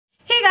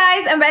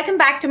guys, and welcome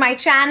back to my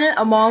channel,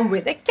 A Mom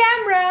with a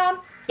Camera.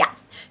 Yeah,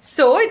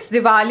 so it's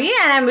Diwali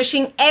and I'm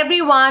wishing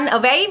everyone a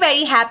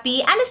very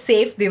happy and a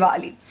safe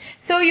Diwali.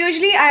 So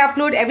usually I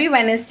upload every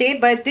Wednesday,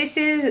 but this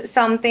is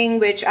something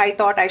which I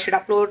thought I should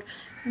upload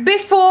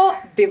before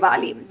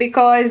Diwali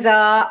because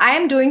I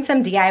am doing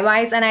some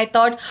DIYs and I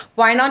thought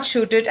why not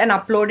shoot it and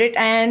upload it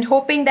and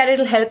hoping that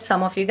it'll help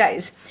some of you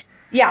guys.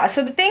 Yeah,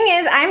 so the thing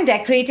is, I'm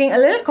decorating a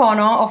little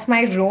corner of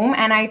my room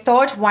and I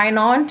thought why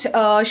not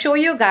show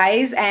you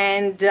guys,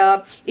 and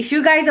if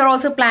you guys are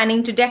also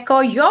planning to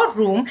decor your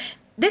room,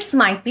 this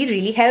might be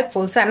really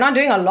helpful. So I'm not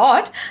doing a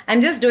lot, I'm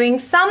just doing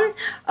some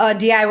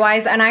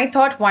DIYs and I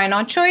thought why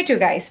not show it to you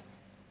guys.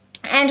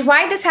 And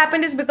why this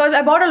happened is because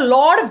I bought a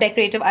lot of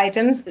decorative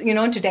items,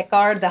 to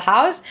decor the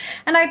house.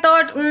 And I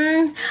thought,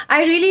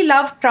 I really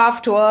love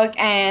craft work,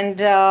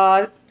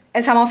 and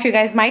some of you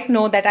guys might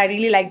know that I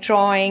really like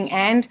drawing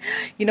and,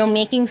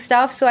 making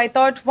stuff. So I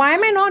thought, why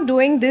am I not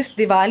doing this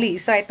Diwali?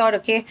 So I thought,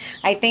 okay,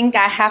 I think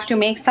I have to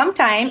make some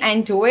time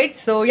and do it.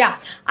 So yeah,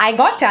 I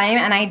got time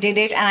and I did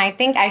it, and I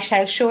think I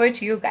shall show it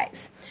to you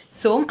guys.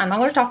 So I'm not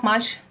going to talk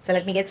much. So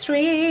let me get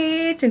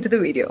straight into the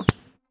video.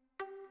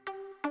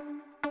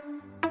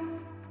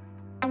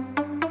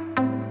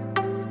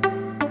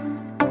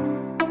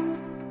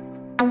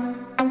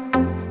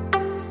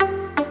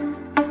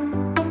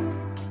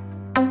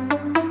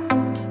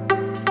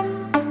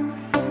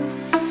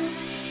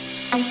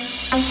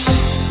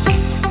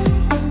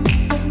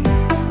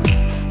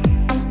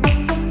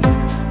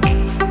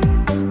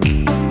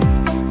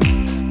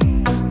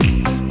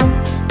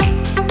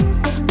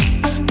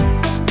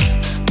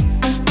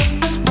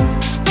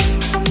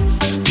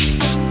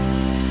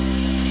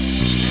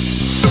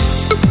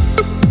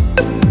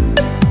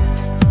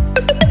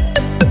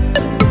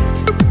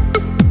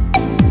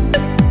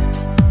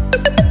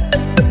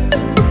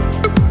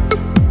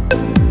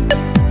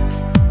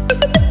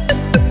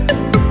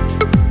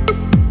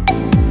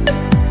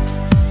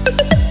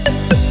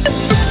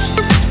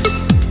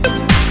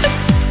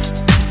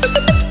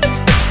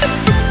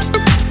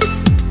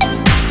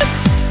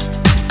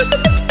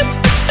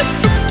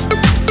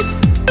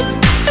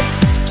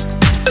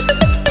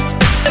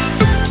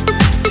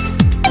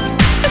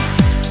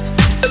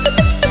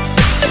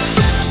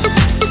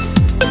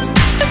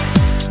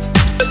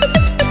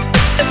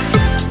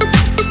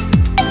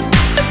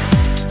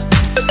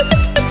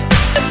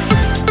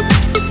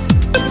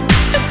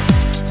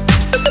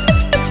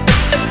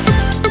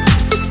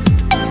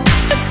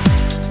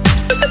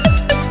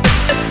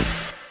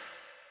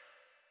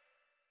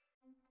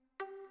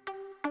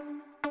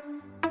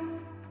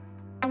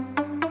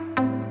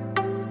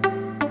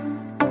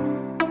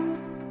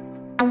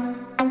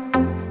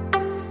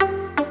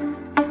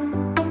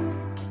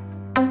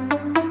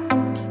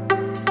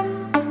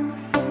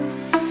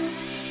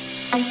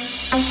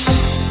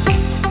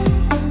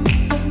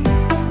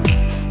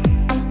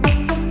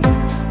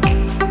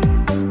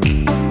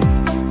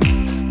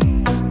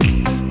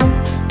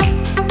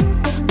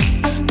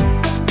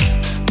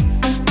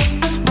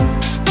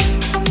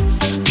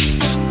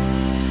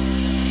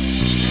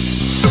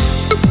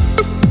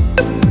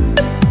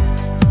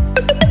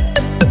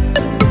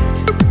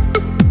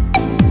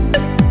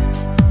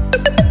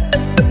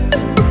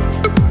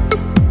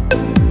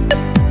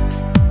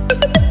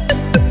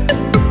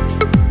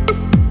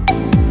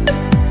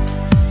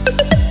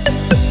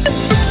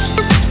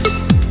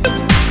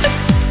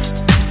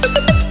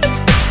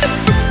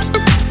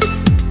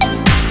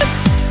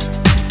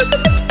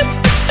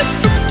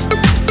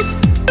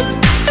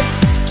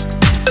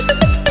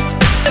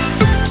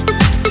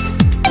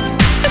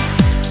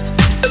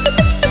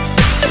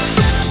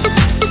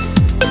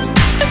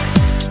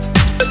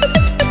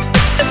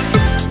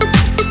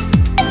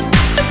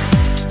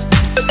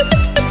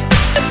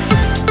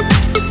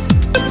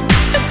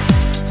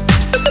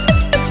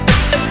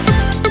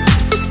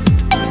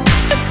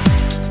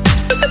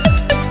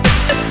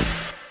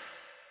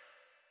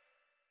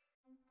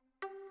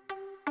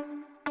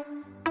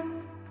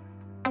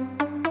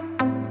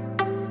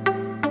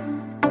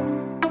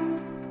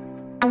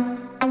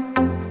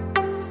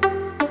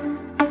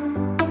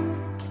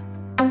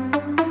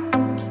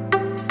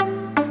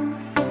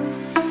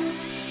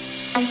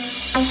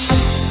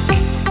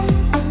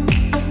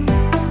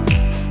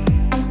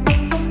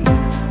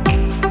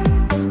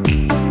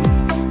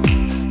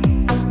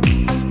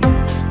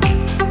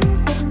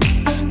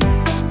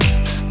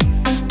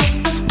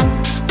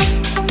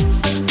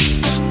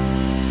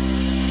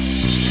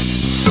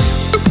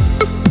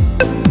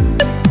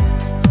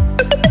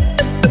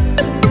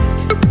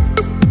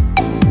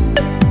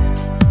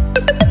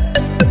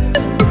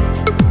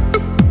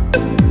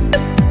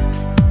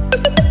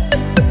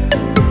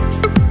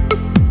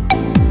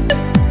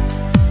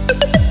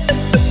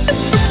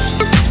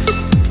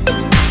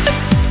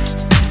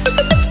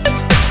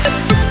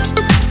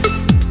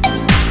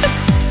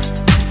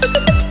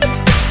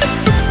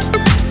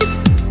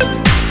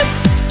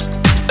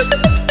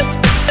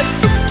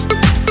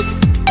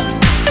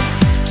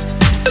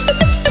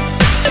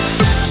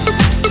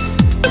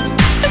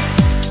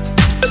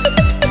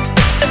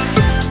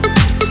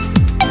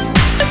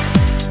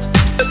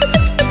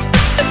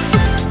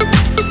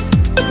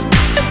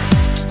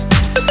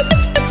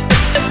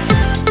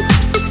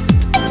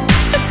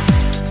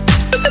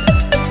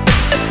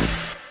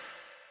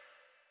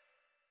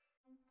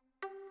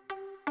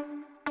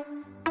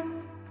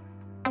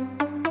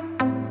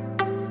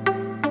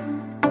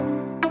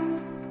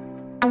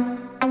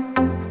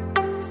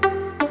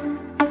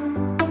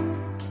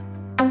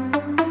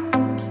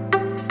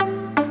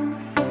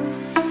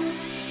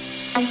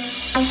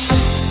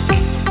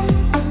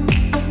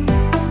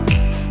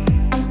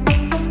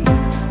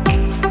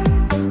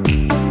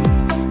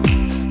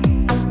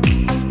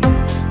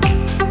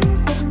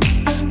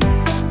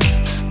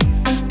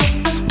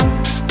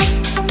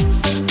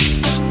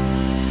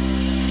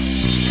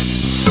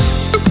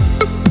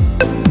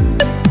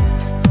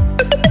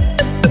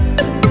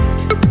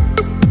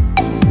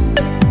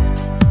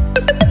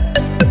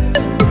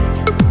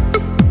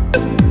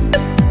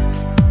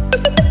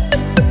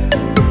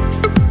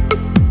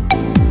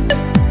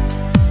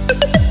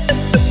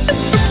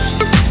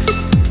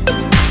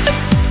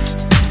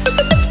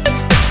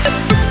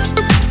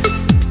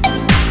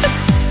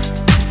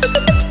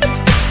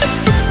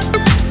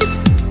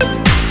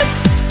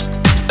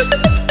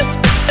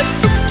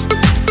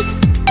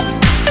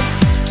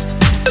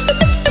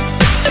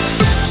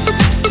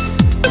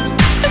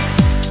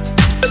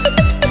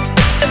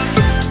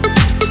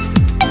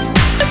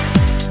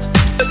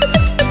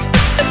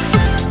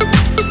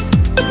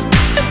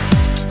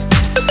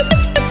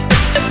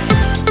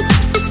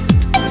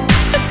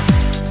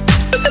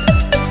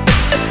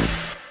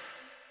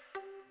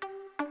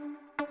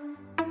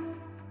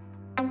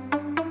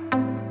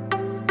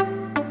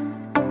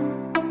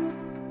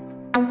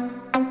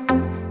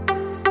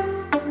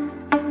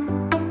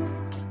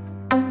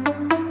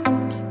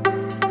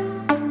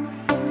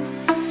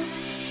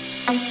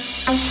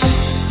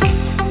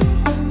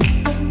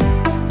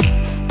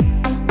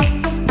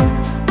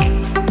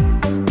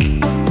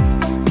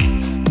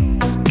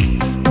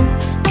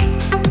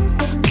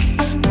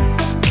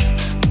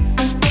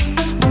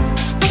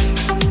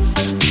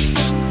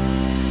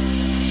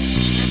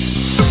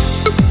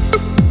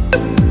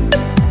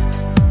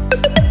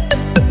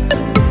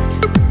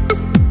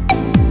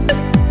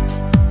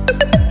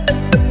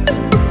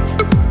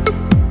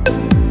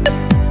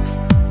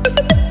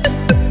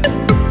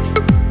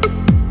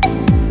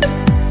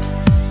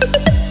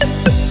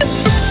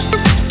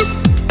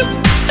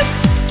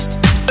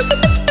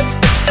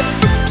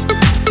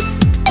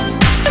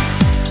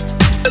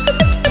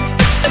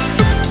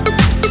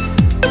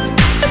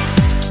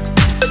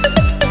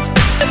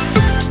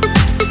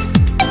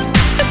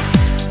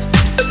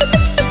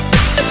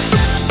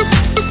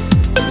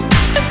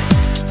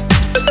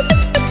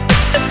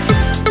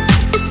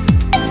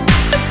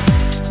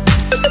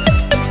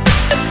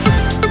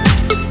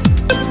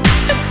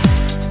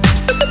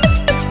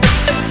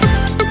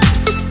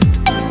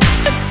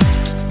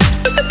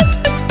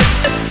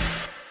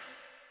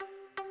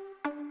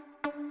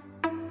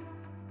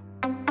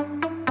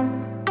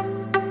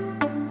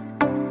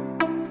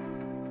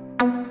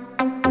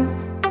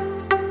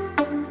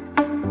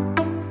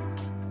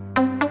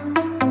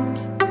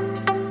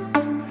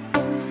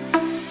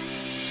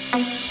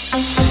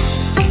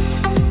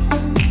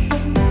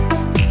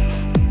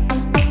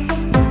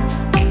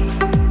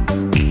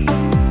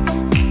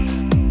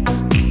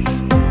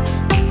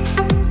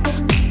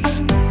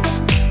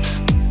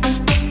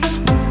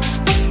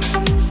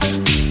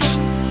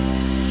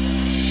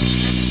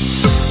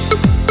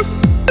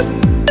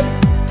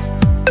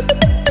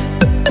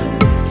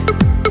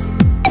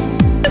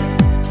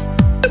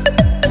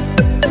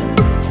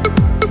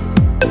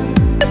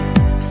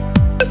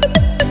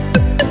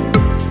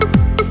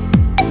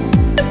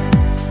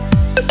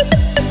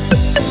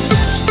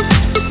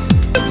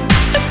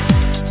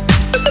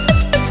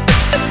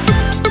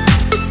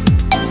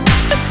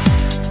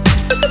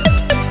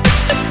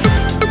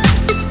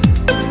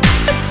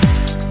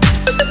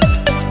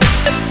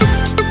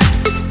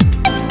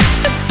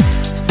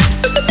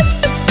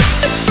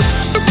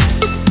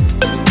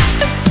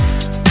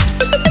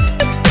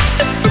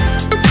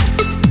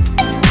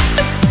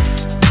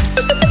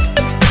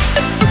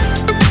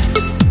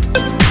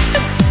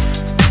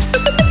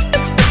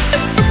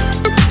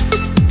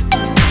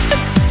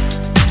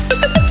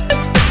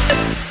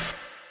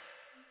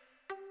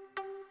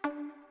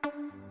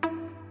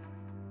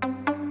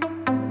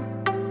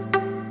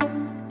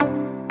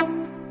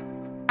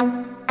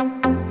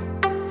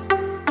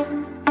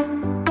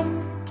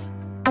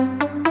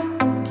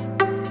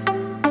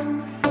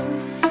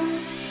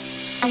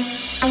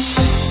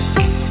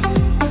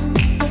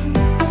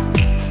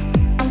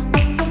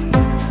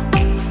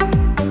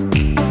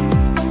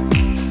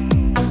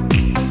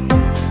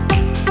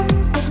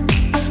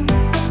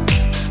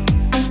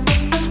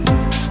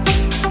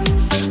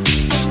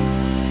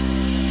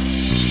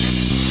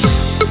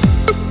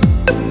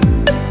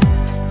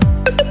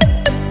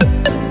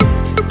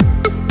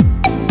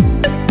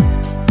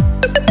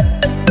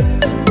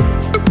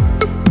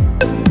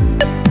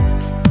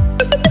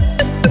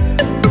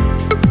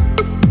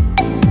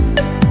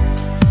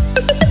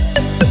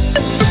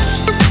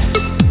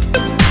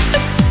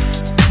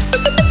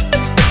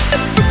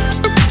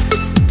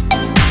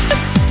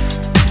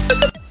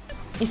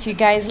 If you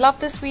guys love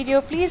this video,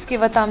 please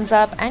give a thumbs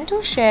up and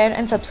do share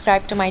and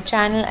subscribe to my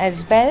channel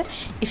as well.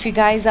 If you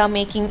guys are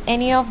making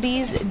any of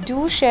these,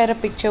 do share a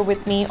picture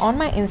with me on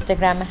my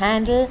Instagram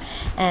handle.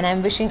 And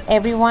I'm wishing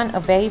everyone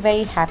a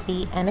very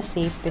happy and a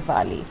safe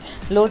Diwali.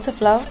 Loads of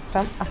love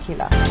from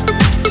Akhila.